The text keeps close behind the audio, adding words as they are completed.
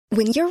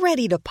When you're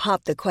ready to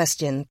pop the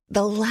question,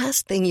 the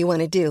last thing you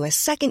want to do is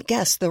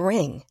second-guess the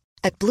ring.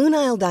 At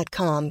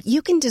BlueNile.com,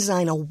 you can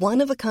design a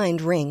one-of-a-kind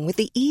ring with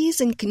the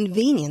ease and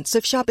convenience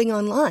of shopping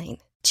online.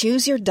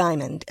 Choose your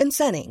diamond and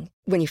setting.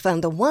 When you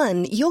find the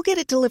one, you'll get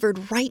it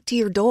delivered right to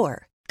your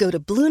door. Go to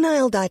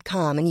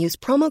BlueNile.com and use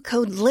promo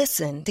code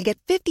LISTEN to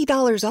get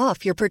 $50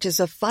 off your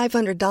purchase of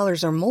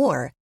 $500 or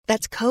more.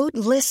 That's code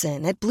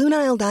LISTEN at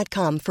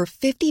BlueNile.com for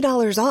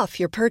 $50 off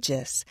your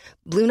purchase.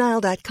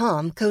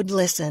 BlueNile.com, code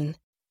LISTEN.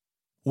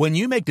 When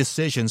you make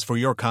decisions for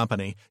your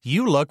company,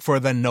 you look for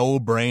the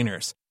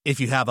no-brainers.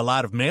 If you have a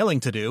lot of mailing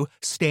to do,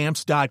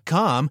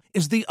 Stamps.com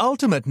is the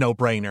ultimate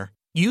no-brainer.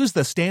 Use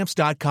the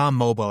Stamps.com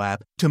mobile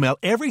app to mail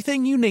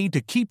everything you need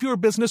to keep your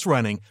business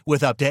running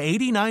with up to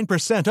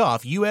 89%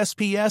 off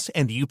USPS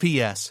and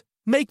UPS.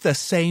 Make the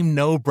same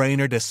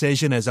no-brainer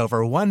decision as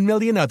over 1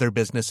 million other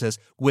businesses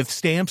with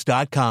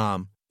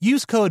Stamps.com.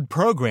 Use code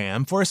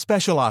PROGRAM for a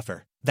special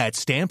offer. That's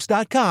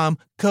Stamps.com,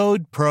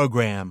 code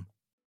PROGRAM.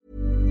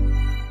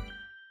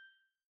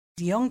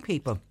 Young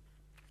people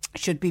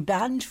should be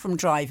banned from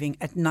driving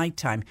at night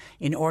time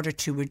in order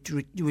to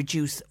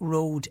reduce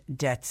road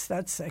deaths.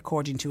 That's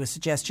according to a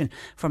suggestion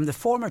from the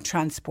former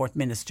Transport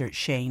Minister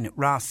Shane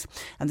Ross.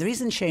 And the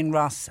reason Shane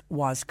Ross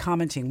was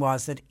commenting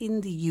was that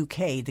in the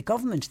UK, the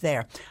government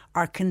there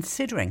are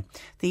considering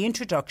the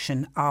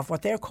introduction of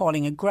what they're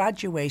calling a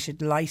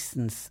graduated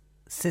licence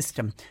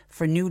system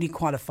for newly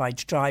qualified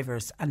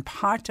drivers, and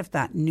part of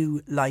that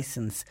new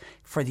licence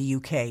for the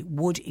UK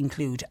would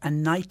include a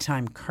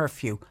nighttime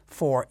curfew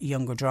for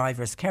younger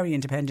drivers. Kerry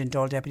Independent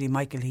Dáil Deputy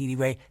Michael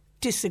Healy-Rae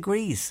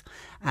disagrees,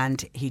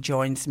 and he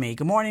joins me.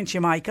 Good morning to you,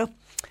 Michael.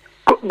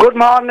 Good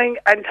morning,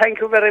 and thank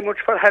you very much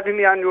for having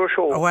me on your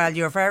show. Well,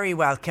 you're very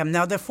welcome.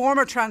 Now, the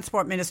former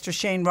Transport Minister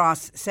Shane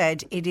Ross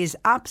said it is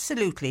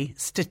absolutely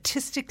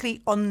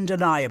statistically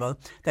undeniable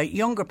that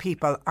younger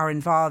people are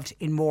involved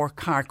in more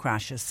car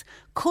crashes.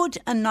 Could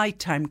a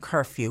nighttime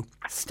curfew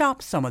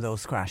stop some of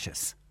those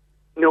crashes?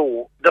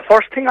 No. The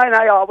first thing, and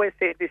I always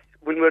say this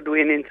when we're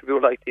doing an interview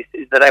like this,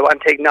 is that I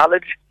want to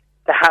acknowledge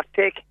the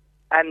heartache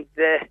and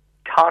the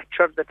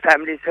torture that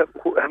families have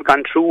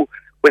gone through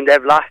when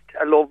they've lost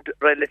a loved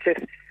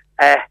relative,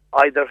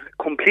 either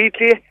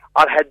completely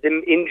or had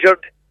them injured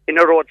in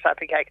a road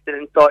traffic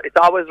accident. So it's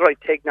always right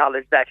to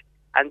acknowledge that,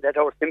 and that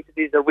our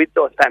sympathies are with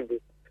those families.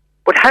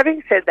 But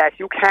having said that,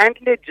 you can't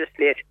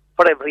legislate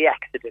for every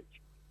accident.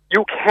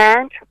 You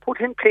can't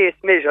put in place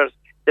measures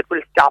that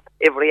will stop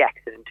every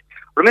accident.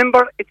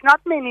 Remember, it's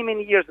not many,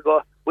 many years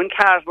ago when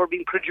cars were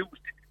being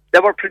produced. They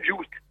were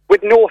produced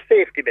with no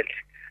safety belt.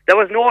 There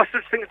was no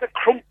such thing as a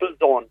crumple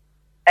zone.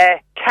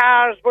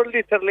 Cars were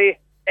literally,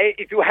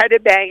 if you had a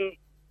bang,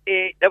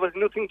 there was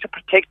nothing to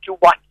protect you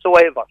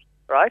whatsoever,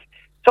 right?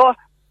 So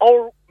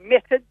our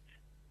methods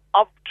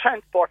of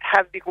transport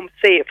have become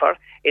safer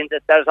in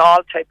that there's all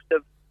types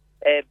of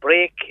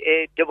brake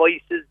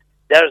devices,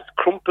 there's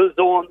crumple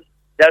zones,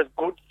 there's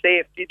good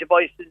safety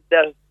devices,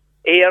 there's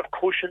air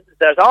cushions,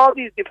 there's all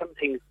these different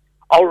things.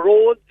 Our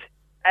roads,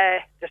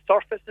 the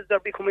surfaces are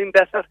becoming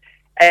better.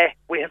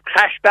 We have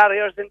crash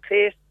barriers in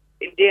place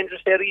in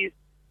dangerous areas.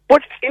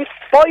 But in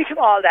spite of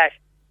all that,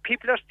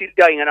 people are still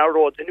dying on our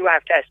roads, and you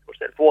have to ask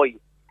yourself why.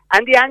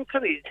 And the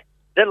answer is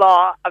the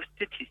law of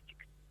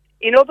statistics.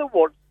 In other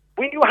words,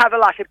 when you have a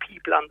lot of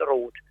people on the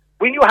road,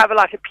 when you have a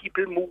lot of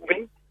people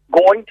moving,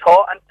 going to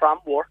and from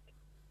work,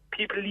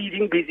 people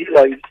leading busy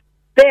lives,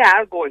 they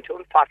are going to,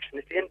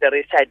 unfortunately and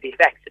very sadly,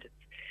 have accidents.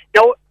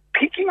 Now,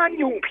 picking on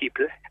young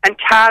people and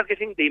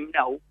targeting them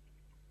now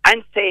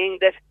and saying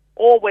that,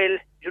 oh, well,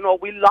 you know,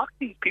 we lock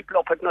these people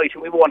up at night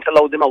and we won't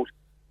allow them out.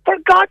 For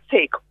God's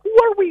sake, who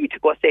are we to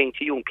go saying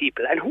to young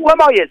people? And who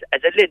am I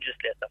as a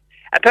legislator?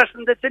 A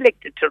person that's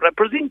elected to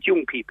represent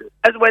young people,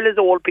 as well as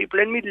old people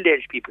and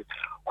middle-aged people.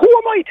 Who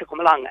am I to come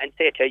along and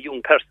say to a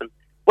young person,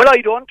 well, I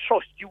don't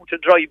trust you to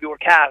drive your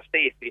car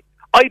safely.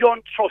 I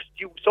don't trust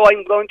you, so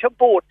I'm going to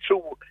vote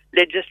through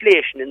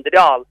legislation in the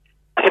Dáil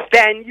to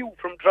ban you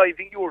from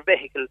driving your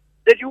vehicle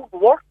that you've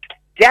worked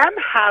damn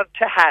hard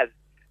to have.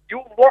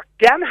 You've worked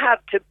damn hard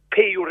to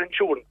pay your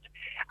insurance.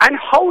 And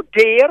how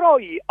dare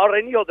I or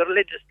any other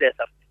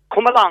legislator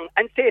come along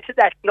and say to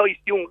that nice,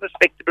 young,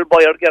 respectable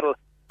boy or girl,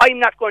 I'm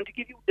not going to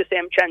give you the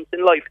same chance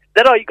in life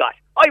that I got.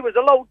 I was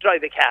allowed to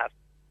drive a car,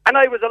 and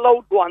I was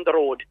allowed to go on the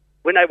road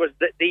when I was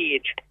the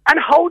age. And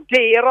how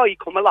dare I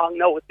come along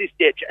now at this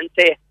stage and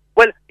say,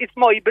 well, it's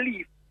my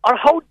belief. Or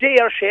how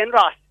dare Shane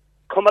Ross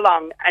come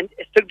along and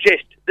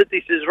suggest that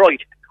this is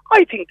right?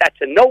 I think that's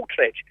a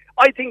no-trade.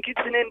 I think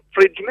it's an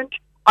infringement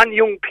on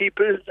young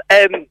people's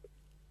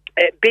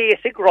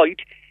basic right.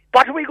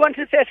 What are we going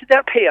to say to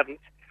their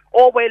parents?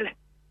 Oh, well,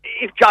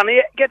 if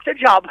Johnny gets a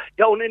job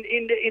down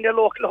in a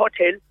local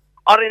hotel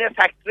or in a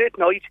factory at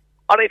night,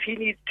 or if he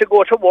needs to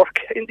go to work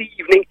in the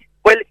evening,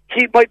 well,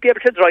 he might be able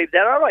to drive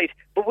there, all right.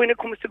 But when it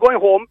comes to going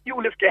home,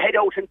 you'll have to head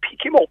out and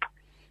pick him up.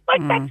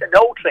 Like, that's an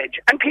outrage.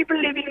 And people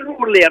living in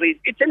rural areas,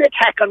 it's an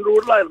attack on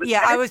rural Ireland.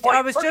 Yeah, I was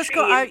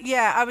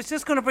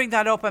just going to bring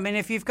that up. I mean,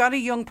 if you've got a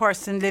young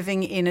person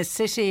living in a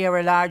city or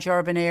a large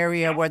urban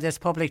area where there's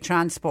public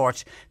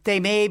transport, they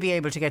may be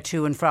able to get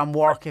to and from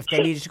work if they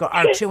needed to go,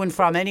 or to and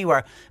from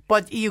anywhere.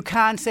 But you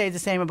can't say the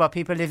same about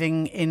people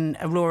living in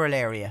a rural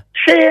area.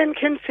 Shane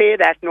can say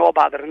that, no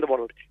bother in the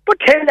world. But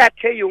tell that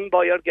to a young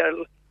boy or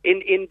girl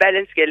in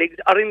Ballinskellig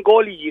or in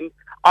Goleen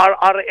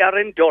or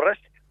in Durrus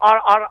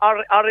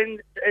or in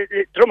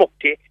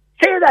Dromukti.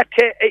 Say that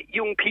to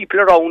young people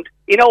around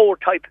in our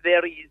type of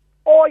areas.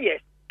 Oh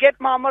yes, get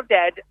mom or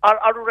dad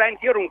or rent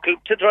your uncle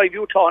to drive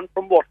you to on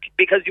from work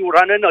because you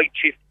run a night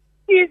shift.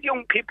 These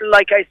young people,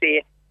 like I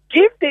say,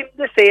 give them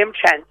the same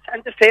chance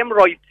and the same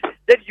rights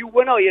that you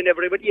and I and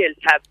everybody else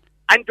have.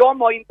 And don't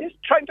mind this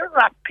trying to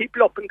wrap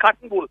people up in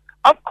cotton wool.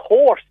 Of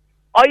course,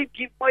 I'd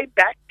give my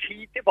back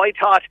teeth if I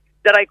thought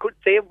that I could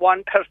save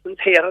one person's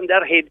hair on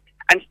their head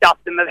and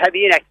stop them from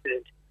having an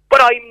accident.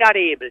 But I'm not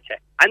able to.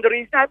 And the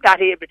reason I'm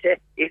not able to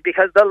is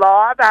because the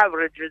law of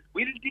averages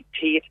will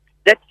dictate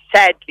that,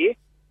 sadly,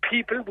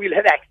 people will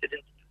have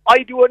accidents.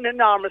 I do an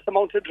enormous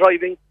amount of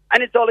driving,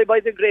 and it's only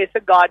by the grace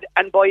of God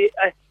and by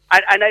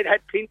and I've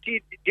had plenty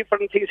of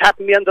different things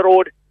happen to me on the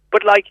road.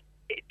 But, like,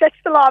 that's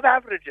the law of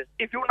averages.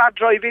 If you're not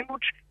driving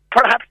much,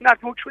 perhaps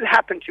not much will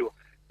happen to you.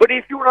 But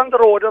if you're on the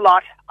road a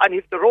lot, and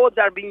if the roads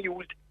are being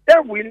used,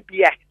 there will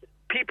be accidents.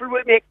 People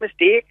will make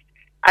mistakes,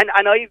 and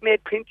I've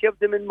made plenty of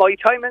them in my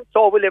time, and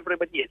so will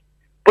everybody else.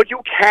 But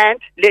you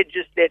can't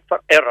legislate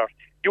for error.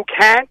 You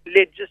can't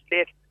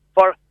legislate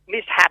for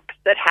mishaps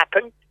that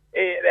happen.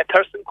 A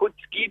person could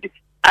skid.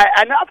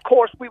 And of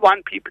course, we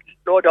want people to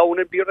slow down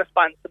and be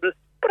responsible.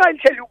 But I'll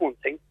tell you one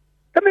thing.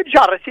 The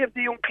majority of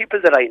the young people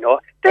that I know,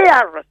 they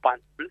are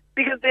responsible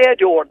because they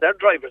adore their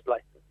driver's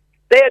license.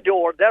 They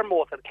adore their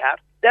motor car.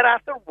 They're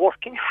after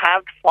working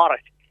hard for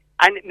it.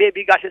 And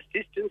maybe got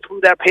assistance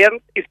from their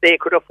parents if they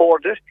could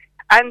afford it.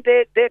 And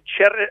they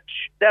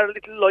cherish their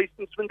little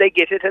license when they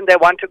get it and they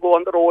want to go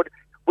on the road.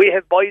 We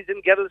have boys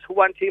and girls who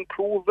want to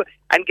improve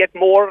and get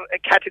more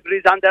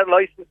categories on their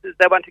licenses.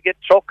 They want to get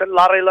truck and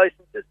lorry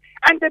licenses.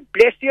 And they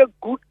bless you,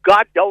 good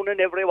God, down on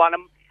every one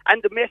of them.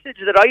 And the message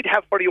that I'd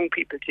have for young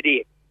people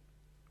today,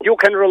 you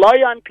can rely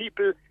on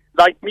people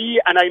like me,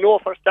 and I know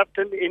for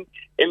certain in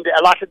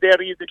a lot of the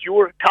areas that you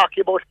were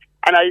talking about,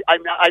 and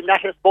I'm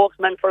not a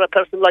spokesman for a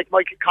person like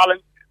Michael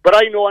Collins, but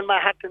I know in my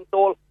heart and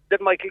soul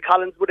that Michael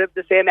Collins would have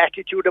the same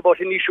attitude about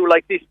an issue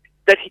like this,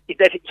 that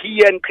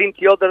he and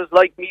plenty others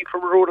like me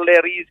from rural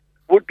areas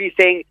would be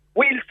saying,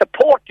 we'll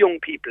support young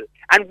people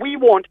and we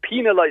won't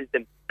penalise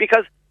them,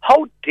 because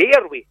how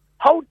dare we?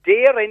 How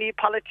dare any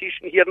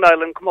politician here in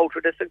Ireland come out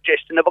with a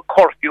suggestion of a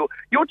curfew?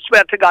 You'd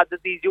swear to God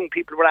that these young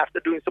people were after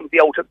doing something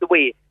out of the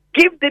way.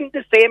 Give them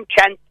the same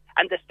chance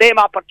and the same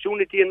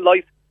opportunity in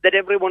life that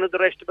every one of the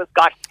rest of us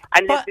got,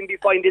 and let them be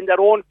finding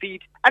their own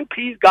feet, and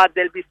please God,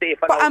 they'll be safe.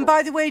 And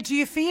by the way, do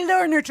you feel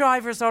learner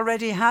drivers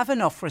already have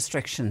enough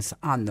restrictions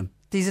on them?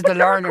 These are the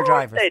learner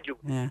drivers. They do.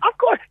 Yeah. Of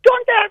course.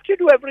 Don't they have to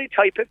do every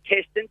type of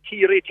test and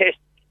theory test?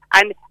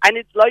 And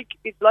it's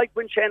like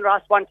when Shane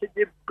Ross wanted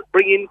to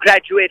bring in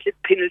graduated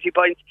penalty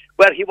points,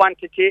 where he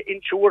wanted to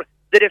ensure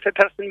that if a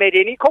person made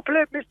any couple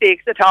of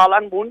mistakes at all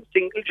on one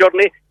single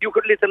journey, you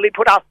could literally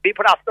be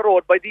put off the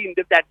road by the end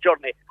of that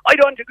journey. I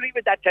don't agree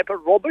with that type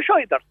of rubbish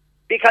either,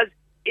 because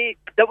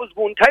there was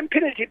one time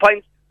penalty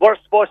points were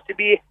supposed to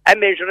be a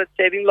measure at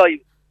saving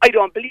lives. I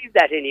don't believe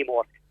that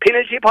anymore.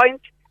 Penalty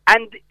points,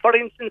 and for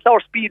instance,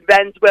 our speed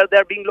vans where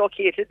they're being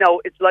located now,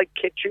 it's like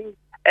catching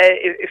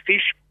a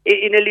fish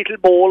in a little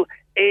bowl.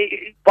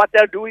 What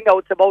they're doing now,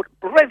 it's about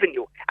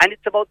revenue, and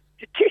it's about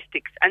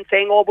statistics and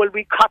saying, oh, well,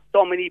 we caught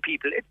so many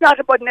people. It's not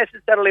about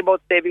necessarily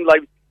about saving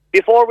lives.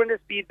 Before, when a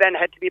speed van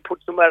had to be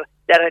put somewhere,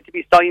 there had to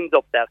be signs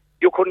up there.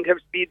 You couldn't have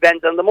speed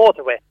vans on the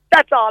motorway.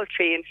 That's all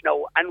changed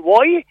now. And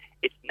why?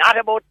 It's not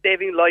about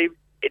saving lives.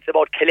 It's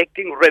about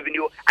collecting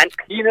revenue and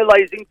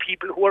penalising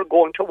people who are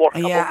going to work.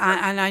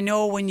 Yeah, and I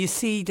know when you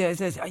see,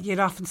 you'd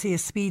often see a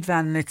speed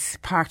van and it's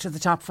parked at the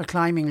top of a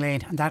climbing lane,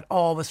 and that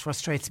always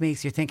frustrates me,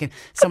 because you're thinking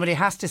somebody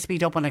has to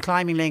speed up on a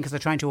climbing lane because they're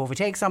trying to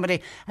overtake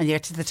somebody, and you're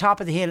to the top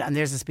of the hill and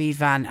there's a speed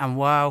van, and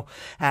wow,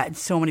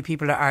 so many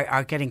people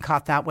are getting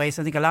caught that way.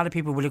 So I think a lot of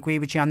people will agree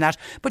with you on that.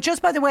 But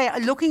just by the way,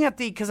 looking at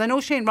because I know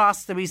Shane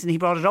Ross, the reason he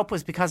brought it up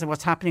was because of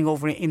what's happening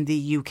over in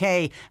the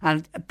UK,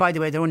 and by the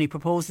way, there are only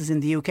proposals in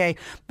the UK,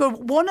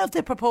 but one of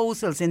the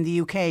proposals in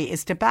the UK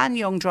is to ban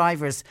young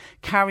drivers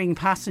carrying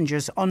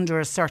passengers under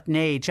a certain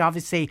age.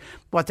 Obviously,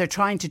 what they're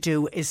trying to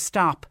do is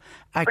stop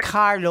a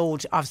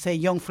carload of, say,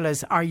 young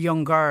fellas or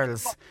young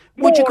girls.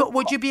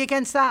 Would you be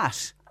against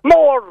that?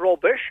 More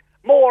rubbish,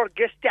 more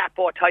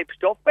Gestapo type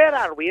stuff. Where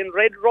are we, in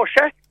Red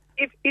Russia?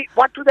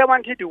 What do they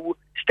want to do?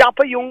 Stop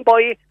a young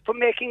boy from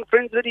making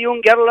friends with a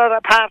young girl or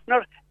a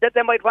partner that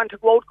they might want to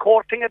go out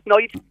courting at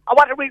night? And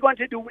what are we going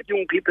to do with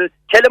young people?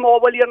 Tell them, oh,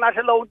 well, you're not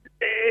allowed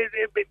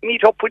to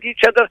meet up with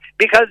each other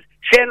because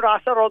Shane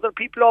Ross or other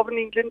people over in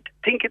England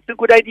think it's a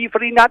good idea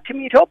for you not to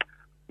meet up?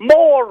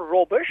 More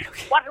rubbish.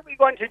 What are we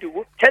going to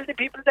do? Tell the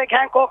people they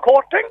can't go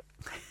courting?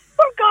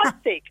 for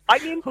God's sake. I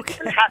mean,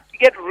 people have to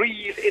get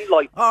real in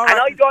life. Right. And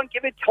I don't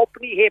give a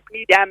tuppenny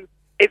halfpenny damn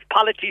if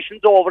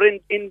politicians over in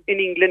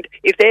England,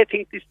 if they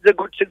think this is a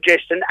good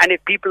suggestion, and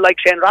if people like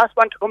Shane Ross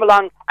want to come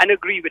along and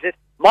agree with it.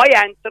 My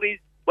answer is,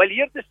 well,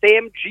 you're the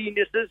same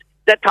geniuses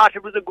that thought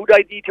it was a good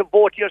idea to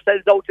vote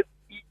yourselves out of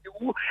the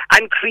EU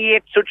and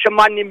create such a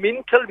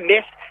monumental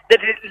mess that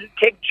it'll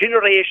take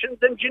generations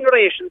and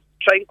generations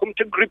to try and come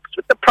to grips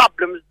with the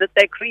problems that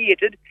they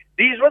created.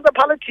 These were the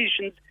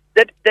politicians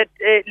that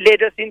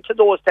led us into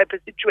those type of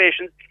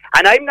situations.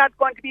 And I'm not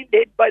going to be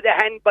led by the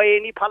hand by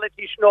any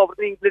politician over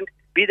in England,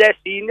 be they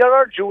senior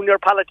or junior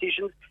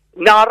politicians,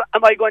 nor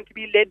am I going to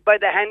be led by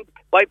the hand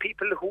by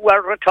people who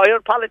are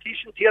retired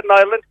politicians here in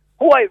Ireland,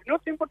 who I have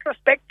nothing but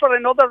respect for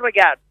in other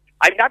regards.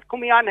 I'm not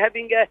coming on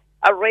having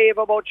a rave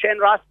about Shane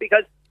Ross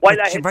because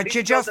but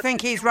you just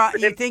think he's wrong.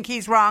 You think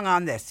he's wrong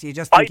on this. You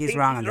just think he's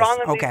wrong on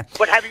this. Okay.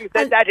 But having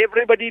said that,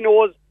 everybody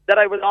knows that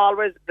I was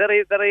always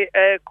very, very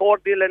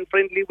cordial and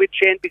friendly with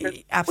Shane because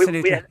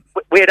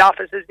we had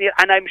offices near,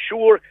 and I'm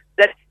sure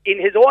that in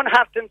his own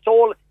heart and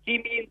soul he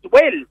means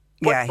well.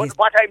 But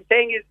what I'm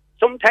saying is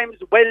sometimes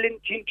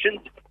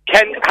well-intentions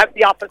can have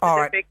the opposite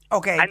effect.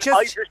 Okay. And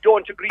I just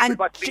don't agree with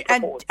what's being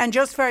proposed. And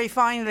just very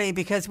finally,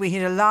 because we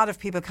had a lot of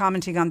people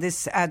commenting on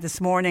this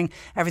this morning,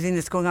 everything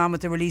that's going on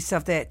with the release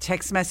of the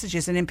text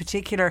messages, and in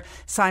particular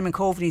Simon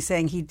Coveney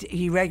saying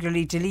he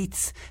regularly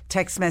deletes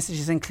text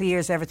messages and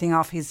clears everything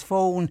off his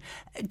phone.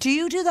 Do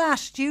you do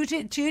that? Do you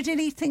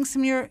delete things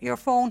from your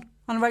phone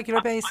on a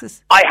regular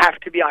basis? I have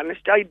to be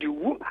honest, I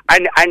do.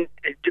 And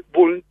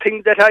one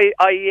thing that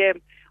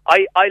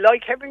I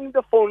like having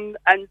the fun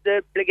and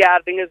the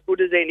blackguarding as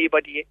good as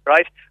anybody,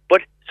 right?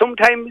 But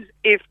sometimes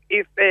if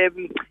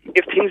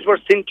things were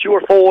sent to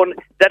your phone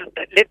that,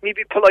 let me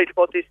be polite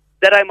about this,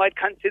 that I might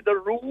consider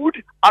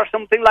rude or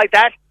something like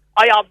that,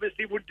 I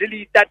obviously would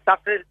delete that sort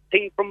of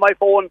thing from my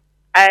phone.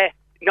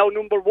 Now,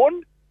 number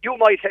one,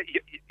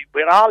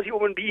 we're all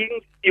human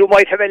beings. You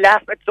might have a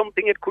laugh at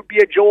something. It could be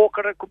a joke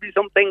or it could be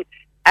something.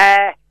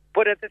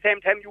 But at the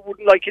same time, you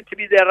wouldn't like it to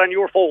be there on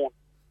your phone.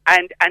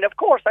 And of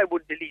course I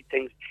would delete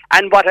things.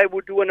 And what I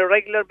would do on a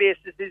regular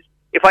basis is,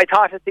 if I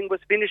thought a thing was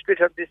finished with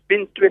or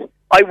dispensed with,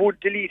 I would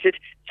delete it.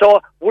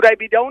 So would I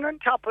be down on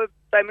top of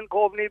Simon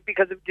Coveney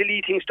because of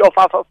deleting stuff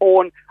off a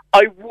phone?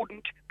 I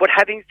wouldn't. But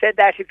having said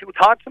that, if you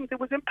thought something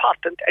was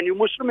important, and you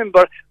must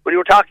remember, when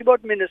you're talking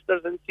about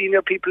ministers and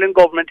senior people in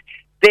government,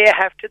 they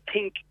have to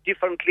think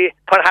differently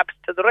perhaps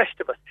to the rest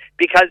of us,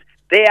 because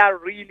they are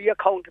really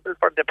accountable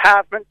for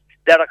departments,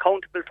 they're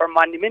accountable for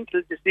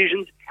monumental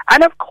decisions,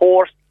 and of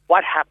course,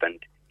 what happened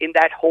in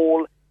that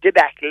whole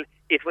debacle,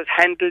 it was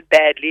handled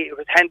badly, it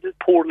was handled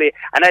poorly,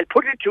 and I'll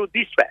put it to you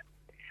this way,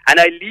 and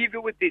I'll leave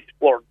you with this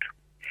word.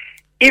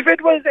 If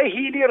it was a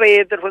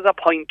Healy-Rae that was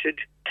appointed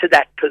to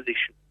that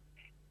position,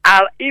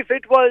 or if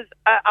it was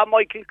a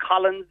Michael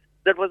Collins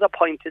that was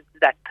appointed to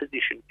that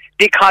position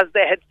because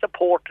they had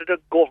supported a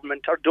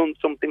government or done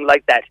something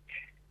like that,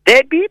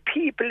 there'd be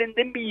people in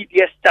the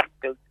media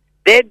circles,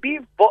 they'd be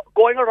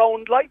going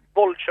around like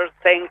vultures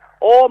saying,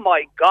 oh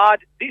my God,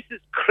 this is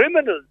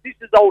criminal, this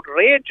is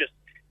outrageous,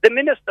 the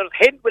minister's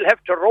head will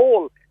have to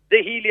roll,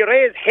 the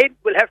Healy-Rae's head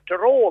will have to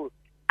roll,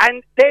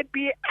 and there'd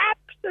be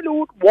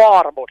absolute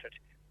war about it.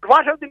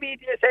 What are the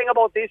media saying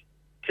about this?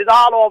 It's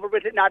all over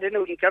with it, not in a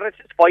winker, it's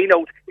fine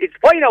out. It's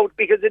fine out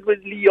because it was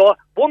Leo,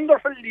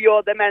 wonderful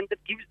Leo, the man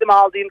that gives them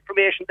all the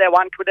information they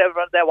want,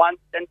 whatever they want,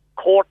 and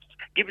courts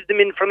gives them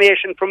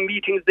information from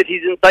meetings that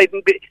he's inside,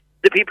 and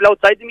the people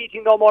outside the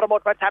meeting know more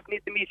about what's happening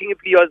at the meeting if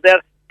Leo's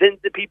there than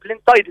the people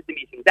inside of the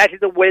meeting. That is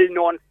a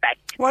well-known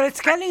fact. Well,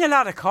 it's getting a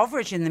lot of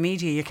coverage in the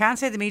media. You can't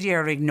say the media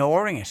are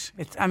ignoring it.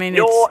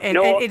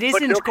 It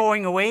isn't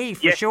going away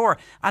for sure.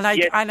 And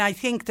I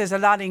think there's a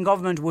lot in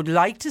government would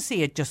like to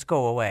see it just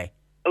go away.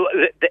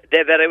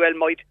 They very well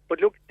might, but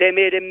look, they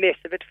made a mess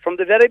of it from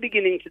the very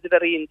beginning to the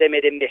very end. They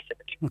made a mess of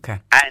it. Okay.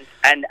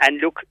 And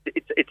look,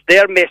 it's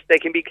their mess. They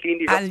can be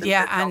cleaned up.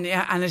 And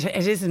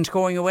it isn't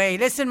going away.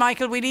 Listen,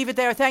 Michael, we leave it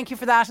there. Thank you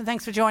for that, and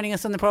thanks for joining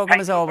us on the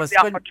programme as always.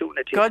 For the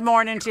opportunity. Good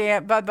morning to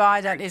you. Bye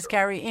bye. That is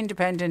Kerry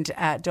Independent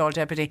Dáil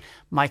Deputy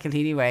Michael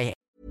Healy-Rae.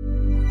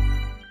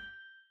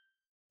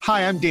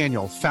 Hi, I'm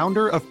Daniel,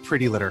 founder of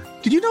Pretty Litter.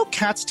 Did you know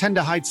cats tend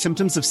to hide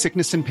symptoms of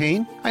sickness and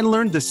pain? I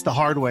learned this the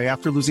hard way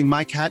after losing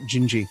my cat,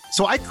 Gingy.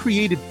 So I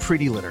created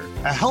Pretty Litter,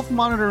 a health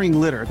monitoring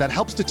litter that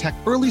helps detect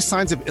early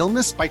signs of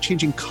illness by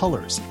changing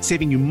colors,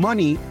 saving you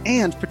money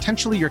and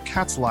potentially your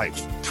cat's life.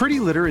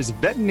 Pretty Litter is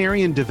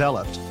veterinarian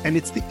developed, and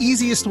it's the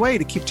easiest way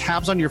to keep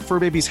tabs on your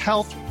fur baby's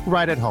health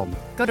right at home.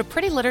 Go to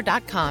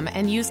prettylitter.com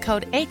and use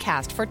code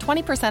ACAST for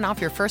 20% off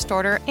your first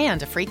order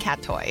and a free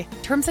cat toy.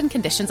 Terms and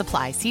conditions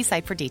apply. See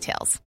site for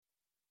details.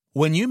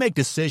 When you make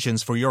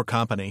decisions for your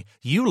company,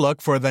 you look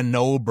for the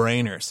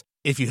no-brainers.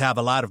 If you have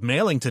a lot of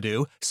mailing to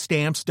do,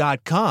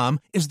 Stamps.com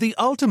is the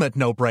ultimate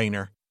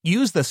no-brainer.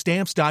 Use the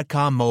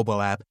Stamps.com mobile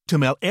app to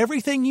mail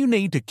everything you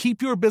need to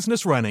keep your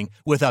business running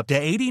with up to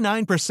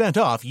 89%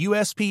 off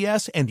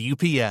USPS and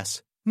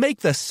UPS.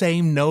 Make the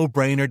same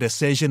no-brainer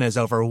decision as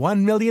over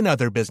 1 million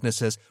other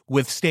businesses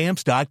with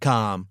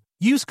Stamps.com.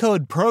 Use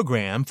code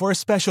PROGRAM for a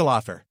special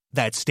offer.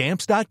 That's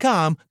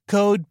Stamps.com,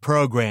 code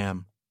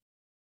PROGRAM.